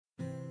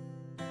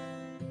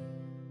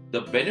The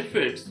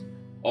benefits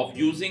of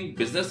using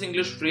business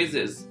English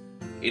phrases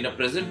in a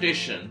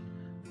presentation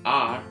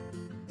are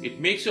it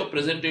makes your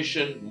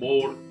presentation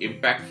more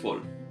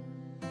impactful.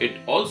 It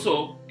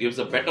also gives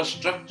a better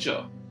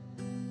structure,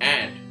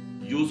 and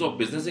use of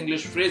business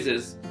English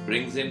phrases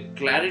brings in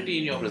clarity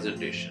in your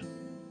presentation.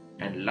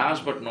 And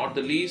last but not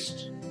the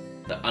least,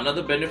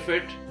 another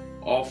benefit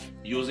of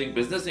using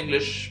business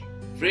English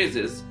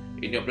phrases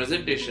in your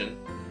presentation,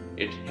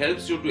 it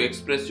helps you to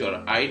express your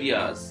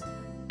ideas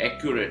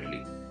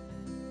accurately.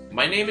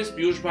 My name is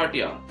Piyush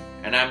Bhatia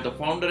and I am the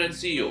founder and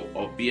CEO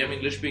of BM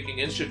English Speaking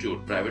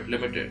Institute Private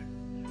Limited.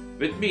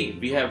 With me,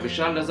 we have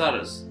Vishal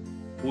Lazarus,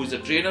 who is a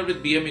trainer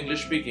with BM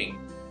English Speaking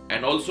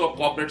and also a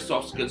corporate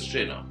soft skills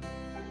trainer.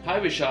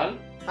 Hi Vishal.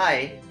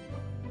 Hi.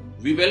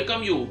 We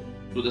welcome you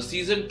to the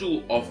season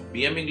 2 of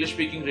BM English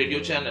Speaking radio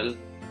channel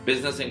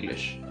Business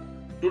English.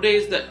 Today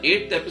is the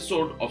 8th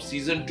episode of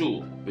season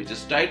 2, which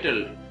is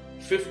titled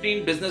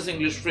 15 Business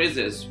English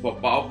Phrases for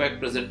Power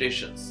Pack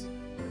Presentations.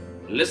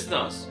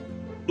 Listeners,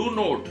 do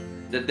note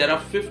that there are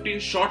 15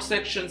 short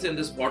sections in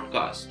this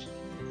podcast.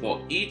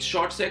 For each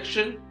short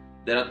section,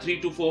 there are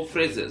 3 to 4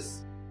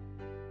 phrases.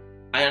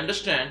 I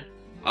understand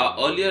our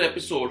earlier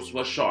episodes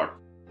were short,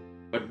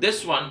 but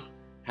this one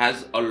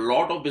has a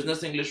lot of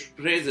business English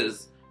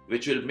phrases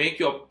which will make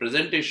your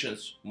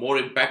presentations more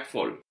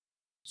impactful.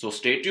 So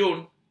stay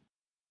tuned.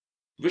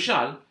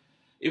 Vishal,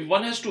 if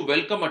one has to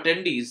welcome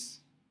attendees,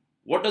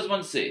 what does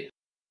one say?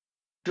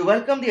 To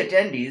welcome the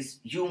attendees,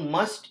 you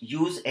must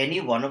use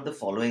any one of the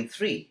following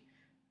 3.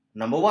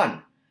 Number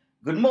 1,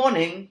 good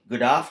morning,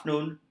 good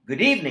afternoon,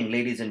 good evening,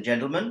 ladies and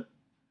gentlemen.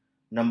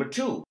 Number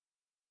 2,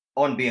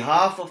 on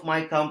behalf of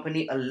my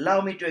company, allow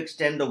me to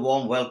extend a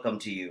warm welcome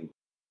to you.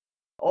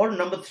 Or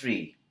number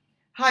 3,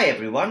 hi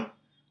everyone,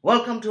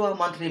 welcome to our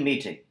monthly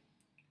meeting.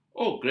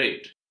 Oh,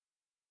 great.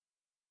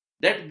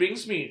 That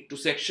brings me to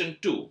section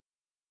 2.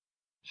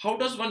 How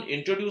does one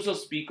introduce a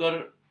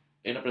speaker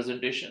in a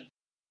presentation?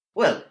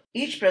 Well,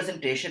 each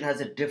presentation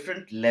has a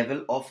different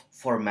level of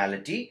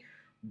formality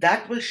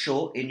that will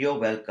show in your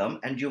welcome,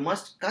 and you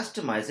must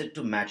customize it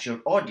to match your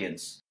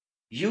audience.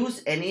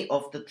 Use any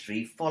of the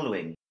 3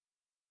 following.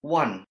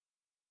 1.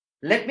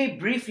 Let me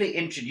briefly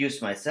introduce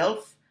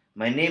myself.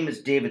 My name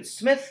is David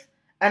Smith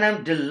and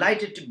I'm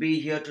delighted to be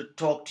here to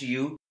talk to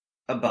you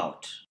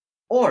about.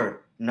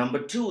 Or number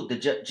 2,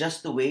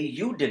 just the way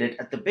you did it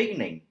at the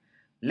beginning.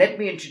 Let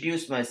me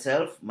introduce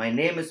myself. My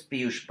name is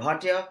Piyush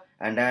Bhatia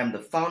and I am the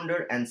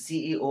founder and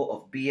CEO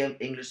of BM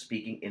English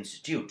Speaking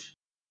Institute.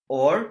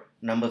 Or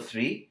number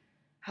 3,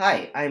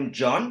 hi, I'm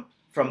John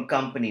from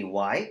company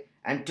Y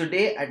and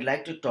today I'd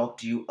like to talk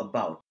to you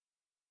about.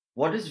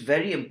 What is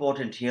very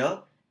important here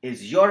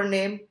is your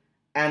name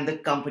and the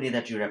company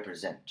that you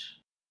represent.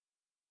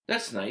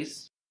 That's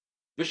nice.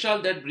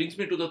 Vishal, that brings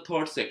me to the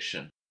 3rd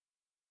section.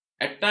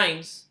 At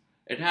times,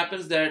 it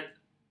happens that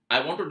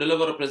I want to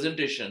deliver a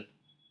presentation,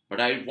 but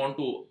I want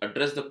to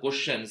address the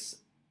questions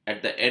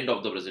at the end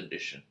of the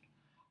presentation.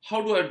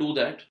 How do I do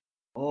that?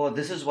 Oh,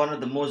 this is one of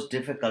the most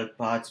difficult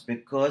parts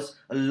because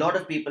a lot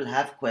of people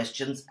have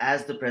questions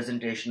as the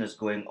presentation is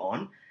going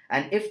on,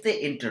 and if they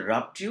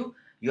interrupt you,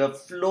 your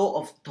flow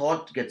of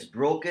thought gets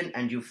broken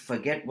and you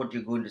forget what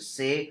you're going to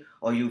say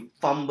or you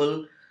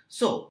fumble.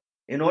 So,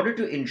 in order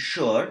to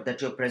ensure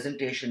that your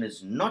presentation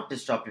is not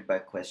disrupted by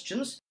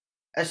questions,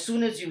 as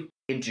soon as you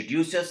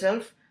introduce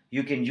yourself,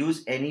 you can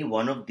use any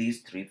one of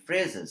these 3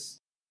 phrases.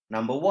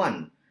 Number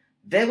 1,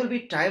 there will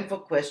be time for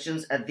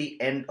questions at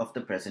the end of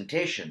the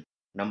presentation.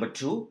 Number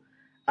 2,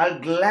 I'll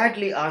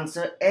gladly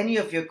answer any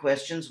of your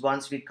questions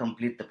once we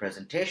complete the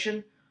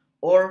presentation.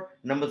 Or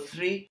number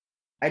 3,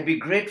 I'd be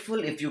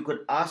grateful if you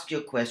could ask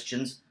your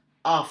questions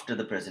after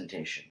the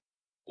presentation.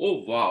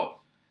 Oh wow,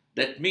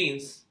 that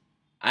means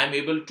I'm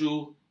able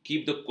to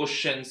keep the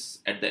questions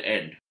at the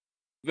end.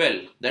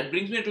 Well, that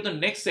brings me to the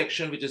next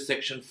section, which is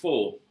section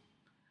 4.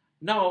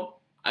 Now,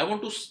 I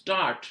want to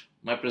start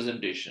my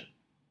presentation.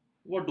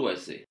 What do I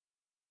say?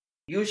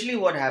 Usually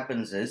what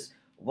happens is,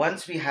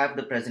 once we have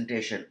the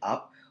presentation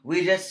up,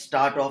 we just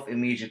start off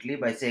immediately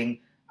by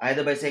saying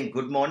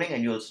good morning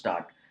and you'll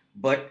start.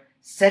 But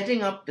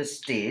setting up the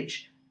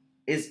stage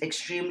is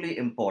extremely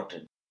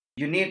important.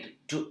 You need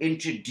to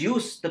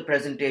introduce the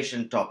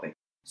presentation topic.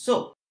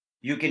 So,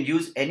 you can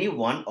use any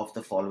one of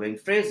the following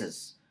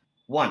phrases.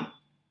 1.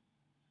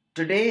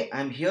 Today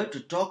I'm here to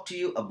talk to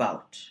you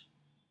about.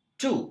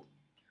 2.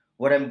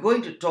 What I'm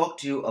going to talk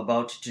to you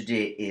about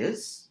today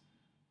is.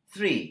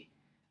 3.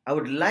 I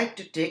would like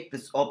to take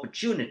this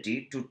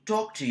opportunity to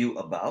talk to you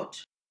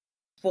about.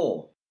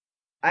 4.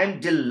 I'm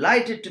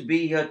delighted to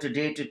be here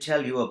today to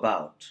tell you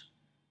about.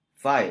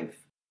 5.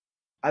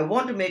 I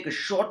want to make a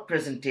short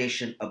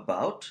presentation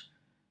about.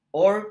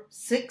 Or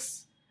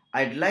 6.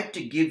 I'd like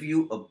to give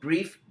you a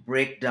brief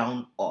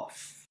breakdown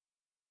of.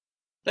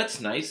 That's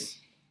nice.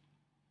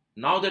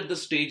 Now that the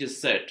stage is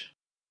set,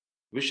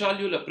 Vishal,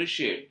 you'll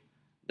appreciate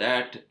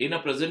that in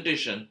a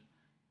presentation,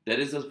 there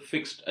is a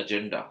fixed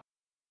agenda.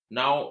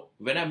 Now,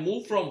 when I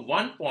move from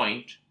one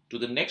point to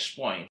the next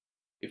point,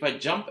 if I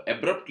jump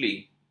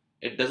abruptly,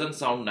 it doesn't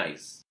sound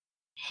nice.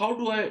 How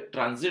do I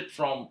transit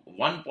from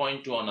one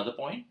point to another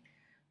point?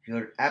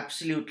 You're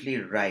absolutely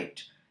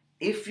right.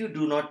 If you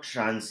do not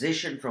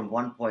transition from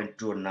one point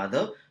to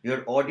another,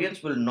 your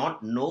audience will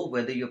not know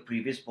whether your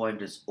previous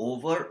point is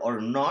over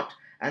or not,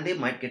 and they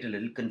might get a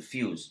little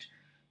confused.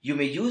 You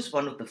may use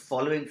one of the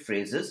following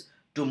phrases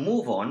to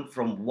move on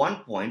from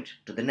one point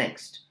to the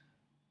next.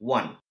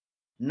 1.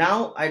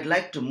 Now I'd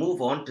like to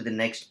move on to the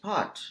next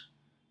part.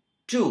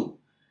 2.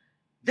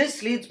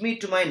 This leads me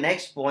to my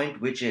next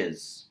point, which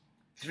is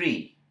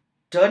 3.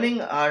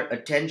 Turning our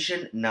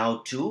attention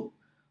now to,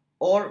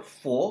 or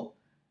 4.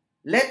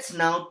 Let's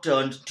now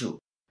turn to.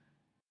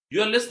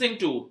 You are listening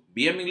to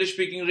BM English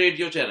Speaking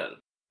Radio channel,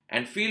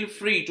 and feel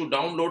free to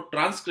download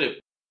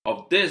transcript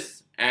of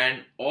this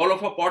and all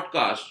of our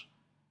podcasts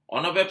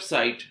on our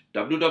website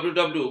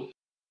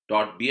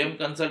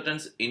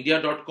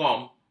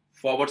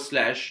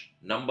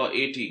www.bmconsultantsindia.com/number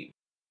 18.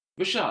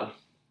 Vishal,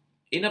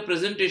 in a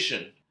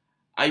presentation,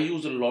 I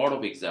use a lot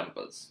of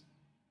examples,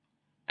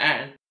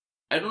 and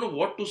I don't know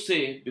what to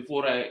say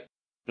before I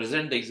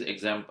present these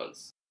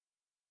examples.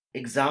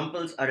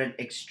 Examples are an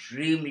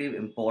extremely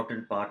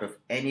important part of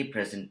any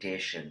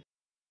presentation,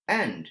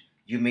 and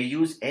you may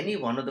use any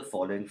one of the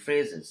following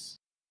phrases.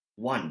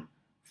 1.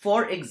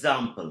 For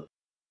example.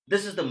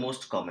 This is the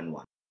most common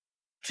one.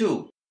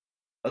 2.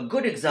 A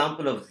good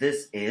example of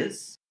this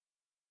is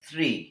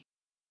 3.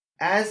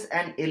 As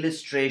an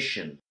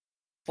illustration.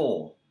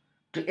 4.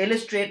 To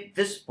illustrate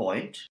this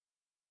point.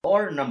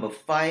 Or number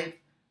 5.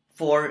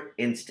 For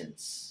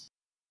instance.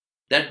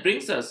 That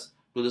brings us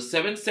to the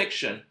seventh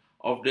section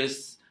of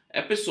this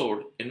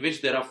episode, in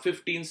which there are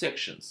 15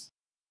 sections.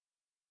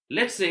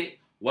 Let's say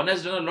one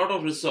has done a lot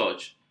of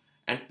research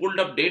and pulled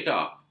up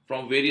data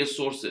from various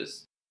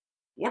sources.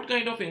 What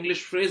kind of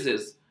English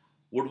phrases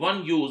would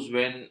one use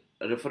when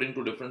referring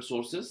to different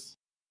sources?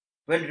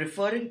 When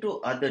referring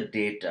to other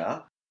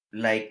data,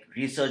 like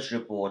research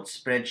reports,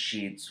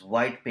 spreadsheets,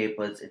 white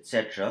papers,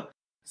 etc.,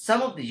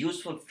 some of the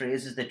useful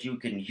phrases that you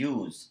can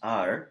use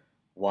are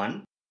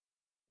 1.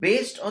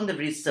 Based on the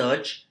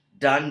research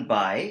done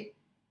by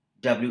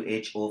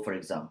WHO, for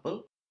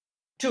example.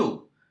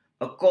 2.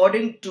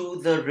 According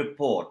to the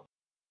report.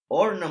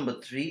 Or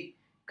number 3.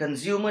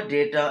 Consumer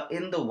data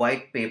in the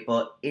white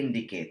paper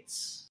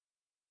indicates.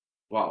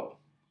 Wow,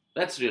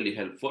 that's really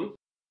helpful.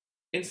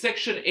 In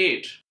section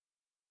 8,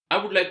 I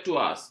would like to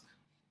ask,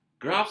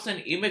 graphs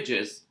and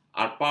images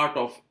are part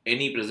of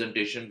any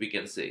presentation, we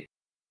can say.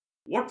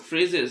 What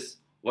phrases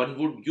one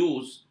would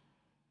use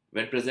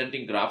when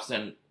presenting graphs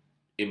and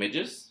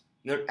images?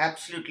 You're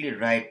absolutely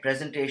right.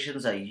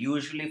 Presentations are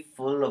usually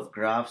full of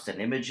graphs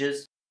and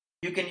images.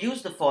 You can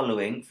use the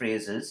following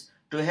phrases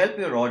to help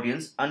your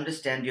audience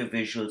understand your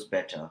visuals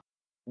better.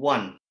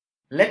 1.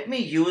 Let me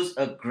use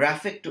a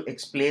graphic to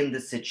explain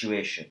this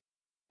situation.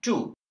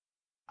 2.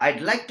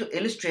 I'd like to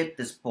illustrate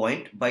this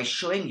point by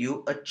showing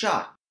you a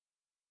chart.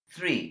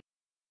 3.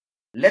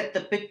 Let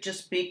the pictures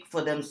speak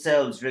for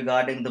themselves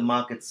regarding the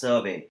market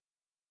survey.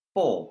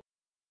 4.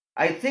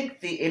 I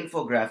think the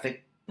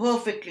infographic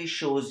perfectly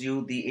shows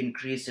you the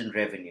increase in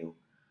revenue.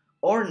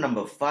 Or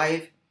number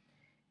 5,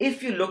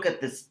 if you look at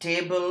this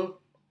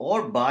table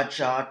or bar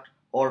chart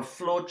or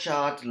flow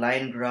chart,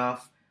 line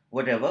graph,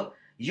 whatever,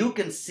 you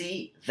can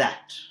see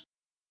that.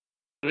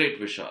 Great,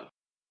 Vishal.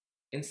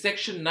 In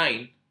section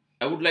 9,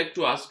 I would like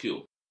to ask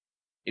you,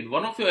 in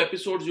one of your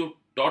episodes you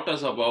taught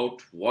us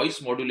about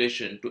voice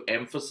modulation to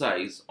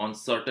emphasize on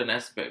certain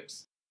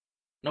aspects.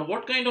 Now,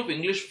 what kind of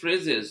English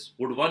phrases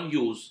would one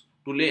use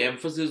to lay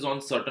emphasis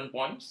on certain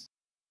points?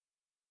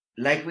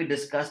 Like we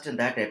discussed in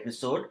that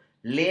episode,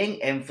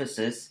 laying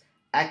emphasis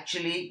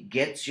actually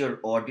gets your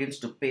audience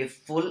to pay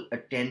full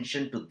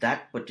attention to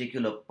that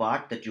particular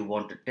part that you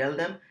want to tell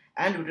them,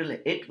 and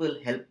it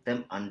will help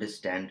them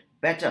understand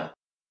better.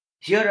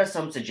 Here are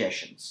some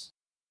suggestions.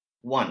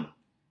 1.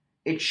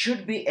 It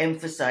should be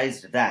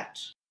emphasized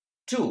that.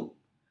 2.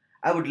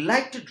 I would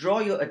like to draw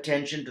your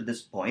attention to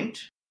this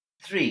point.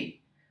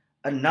 3.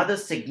 Another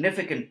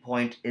significant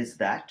point is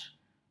that.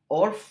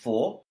 Or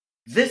 4.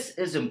 This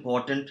is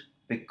important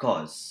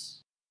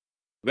because.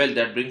 Well,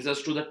 that brings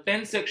us to the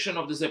 10th section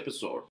of this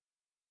episode.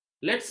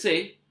 Let's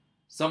say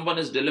someone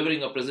is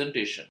delivering a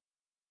presentation.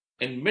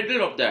 In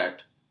middle of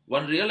that,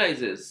 one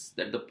realizes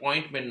that the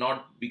point may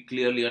not be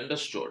clearly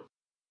understood.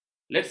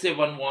 Let's say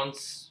one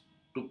wants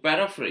to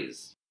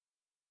paraphrase.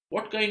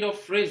 What kind of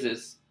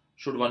phrases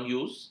should one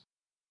use?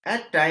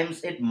 At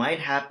times, it might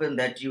happen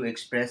that you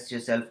express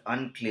yourself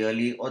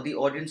unclearly or the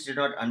audience did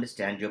not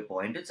understand your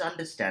point. It's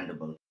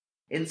understandable.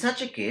 In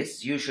such a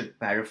case, you should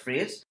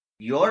paraphrase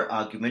your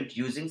argument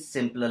using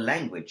simpler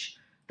language.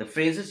 The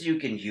phrases you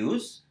can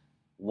use: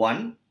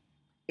 1.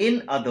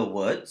 In other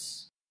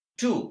words.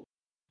 2.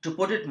 To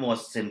put it more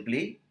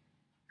simply.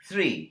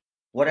 3.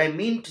 What I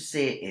mean to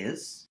say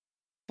is.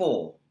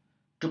 4.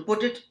 To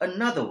put it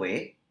another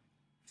way.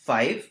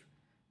 5.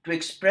 To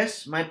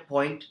express my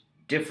point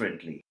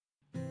differently.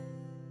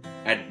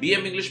 At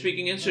BM English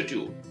Speaking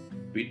Institute,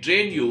 we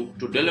train you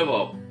to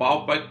deliver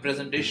power-packed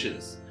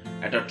presentations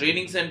at our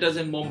training centers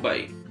in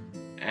Mumbai.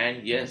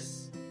 And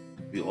yes,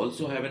 We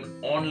also have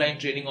an online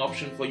training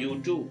option for you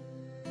too.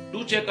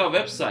 Do check our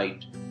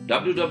website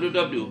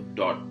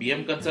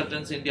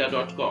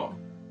www.bmconsultantsindia.com.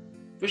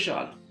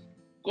 Vishal,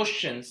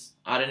 questions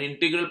are an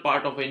integral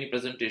part of any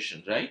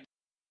presentation, right?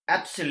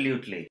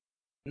 Absolutely.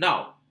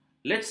 Now,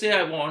 let's say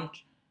I want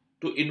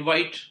to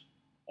invite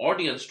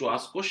audience to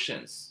ask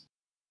questions.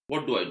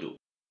 What do I do?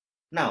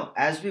 Now,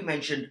 as we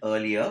mentioned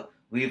earlier,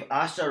 we've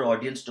asked our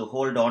audience to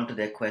hold on to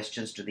their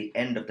questions to the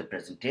end of the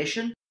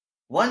presentation.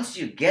 Once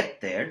you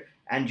get there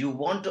and you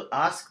want to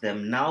ask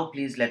them, now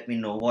please let me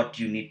know what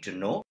you need to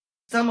know.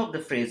 Some of the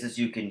phrases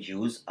you can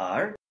use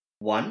are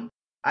 1.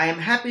 I am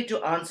happy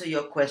to answer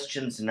your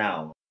questions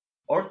now.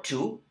 Or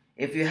 2.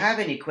 If you have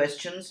any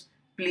questions,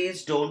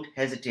 please don't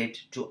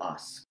hesitate to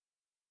ask.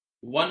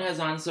 One has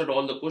answered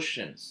all the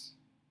questions,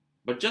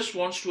 but just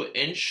wants to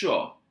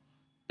ensure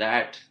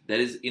that there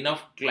is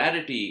enough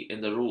clarity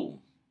in the room.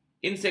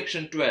 In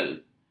section 12,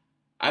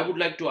 I would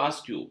like to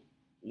ask you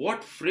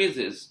what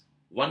phrases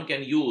one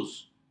can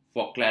use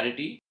for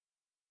clarity.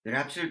 You're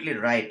absolutely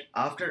right.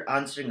 After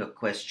answering a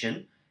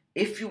question,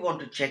 if you want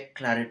to check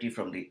clarity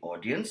from the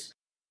audience,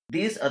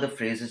 these are the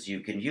phrases you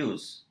can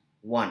use.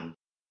 1.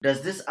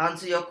 Does this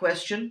answer your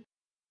question?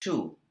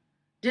 2.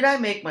 Did I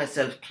make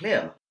myself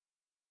clear?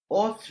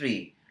 Or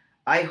 3.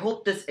 I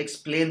hope this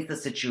explains the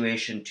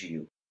situation to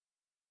you.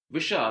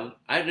 Vishal,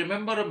 I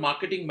remember a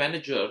marketing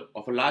manager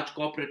of a large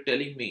corporate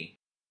telling me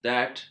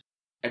that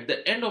at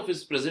the end of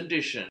his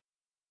presentation,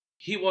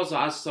 he was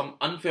asked some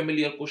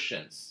unfamiliar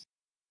questions.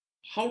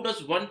 How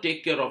does one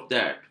take care of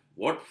that?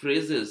 What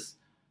phrases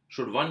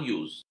should one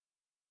use?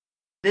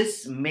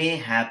 This may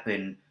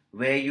happen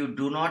where you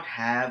do not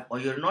have or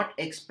you're not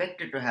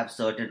expected to have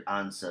certain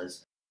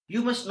answers.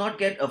 You must not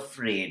get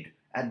afraid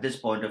at this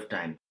point of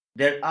time.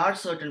 There are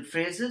certain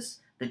phrases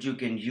that you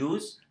can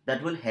use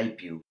that will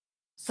help you.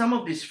 Some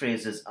of these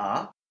phrases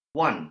are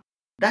 1.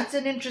 That's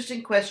an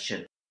interesting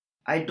question.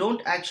 I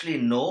don't actually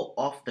know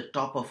off the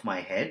top of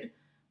my head,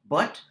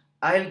 but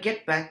I'll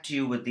get back to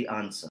you with the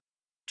answer.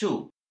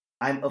 2.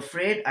 I'm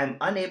afraid I'm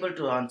unable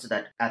to answer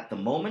that at the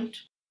moment.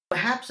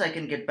 Perhaps I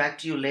can get back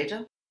to you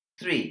later.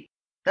 3.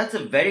 That's a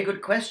very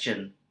good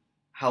question.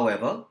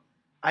 However,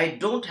 I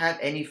don't have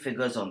any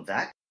figures on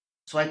that,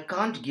 so I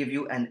can't give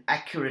you an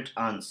accurate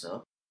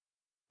answer.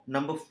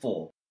 Number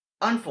 4.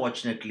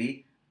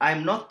 Unfortunately,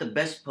 I'm not the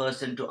best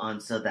person to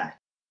answer that.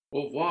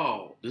 Oh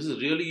wow, this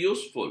is really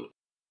useful.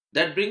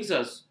 That brings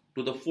us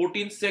to the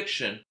 14th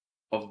section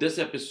of this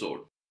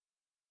episode.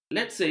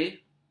 Let's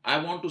say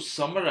I want to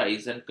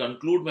summarize and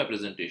conclude my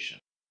presentation.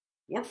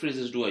 What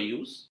phrases do I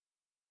use?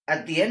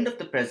 At the end of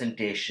the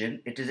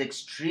presentation, it is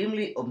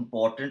extremely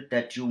important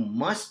that you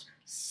must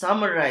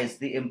summarize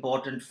the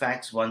important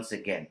facts once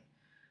again.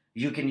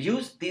 You can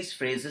use these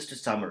phrases to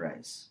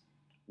summarize.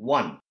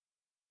 1.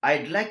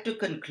 I'd like to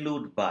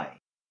conclude by.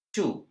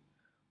 2.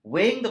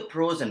 Weighing the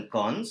pros and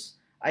cons,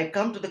 I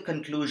come to the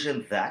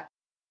conclusion that.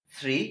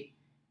 3.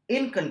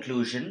 In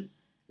conclusion,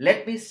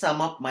 let me sum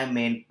up my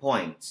main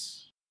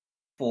points.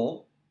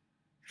 4.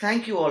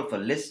 Thank you all for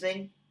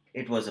listening.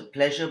 It was a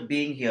pleasure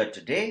being here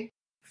today.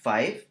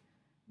 5.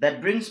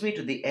 That brings me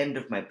to the end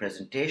of my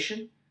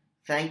presentation.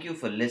 Thank you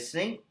for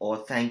listening or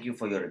thank you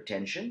for your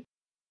attention.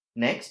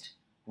 Next,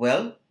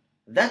 well,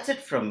 that's it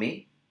from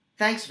me.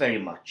 Thanks very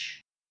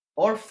much.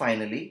 Or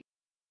finally,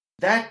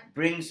 that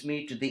brings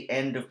me to the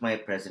end of my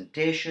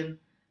presentation.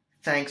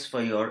 Thanks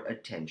for your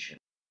attention.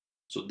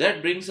 So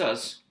that brings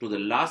us to the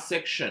last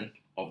section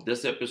of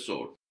this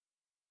episode.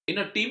 In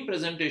a team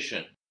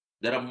presentation,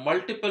 there are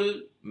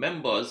multiple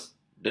members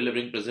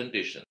delivering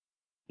presentations.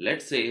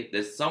 Let's say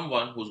there's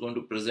someone who's going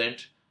to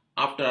present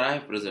after I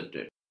have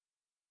presented.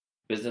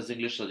 Business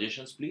English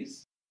suggestions,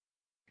 please.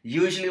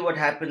 Usually what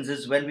happens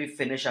is when we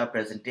finish our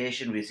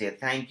presentation, we say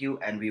thank you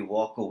and we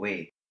walk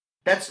away.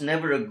 That's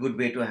never a good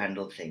way to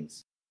handle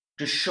things.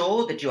 To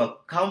show that you are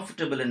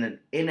comfortable in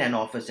an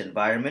office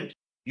environment,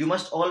 you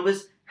must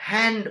always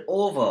hand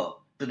over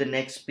to the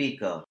next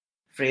speaker.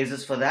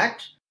 Phrases for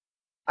that?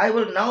 I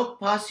will now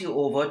pass you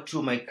over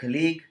to my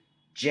colleague,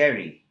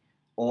 Jerry.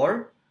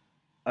 Or,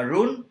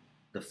 Arun,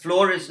 the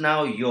floor is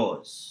now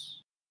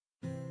yours.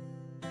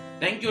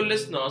 Thank you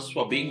listeners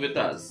for being with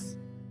us.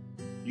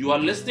 You are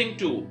listening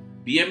to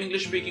BM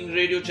English Speaking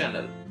Radio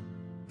channel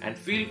and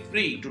feel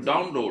free to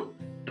download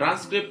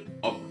transcript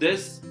of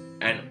this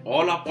and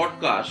all our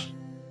podcasts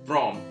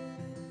from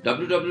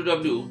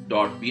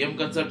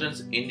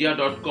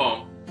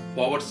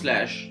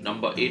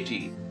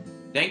www.bmconsultantsindia.com/80.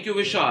 Thank you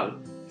Vishal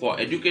for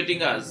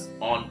educating us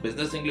on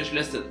business English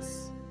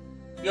lessons.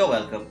 You're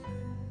welcome.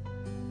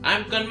 I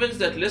am convinced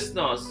that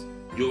listeners,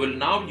 you will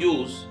now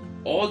use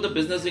all the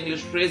business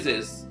English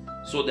phrases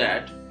so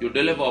that you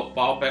deliver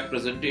power-packed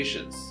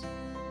presentations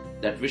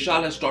that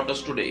Vishal has taught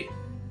us today.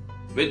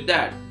 With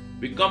that,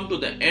 we come to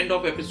the end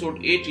of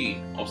episode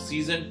 18 of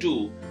season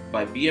 2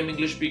 by BM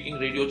English Speaking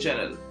Radio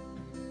channel.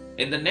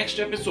 In the next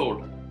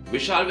episode,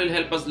 Vishal will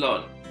help us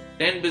learn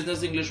 10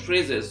 business English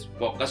phrases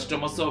for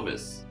customer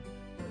service.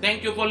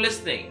 Thank you for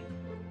listening.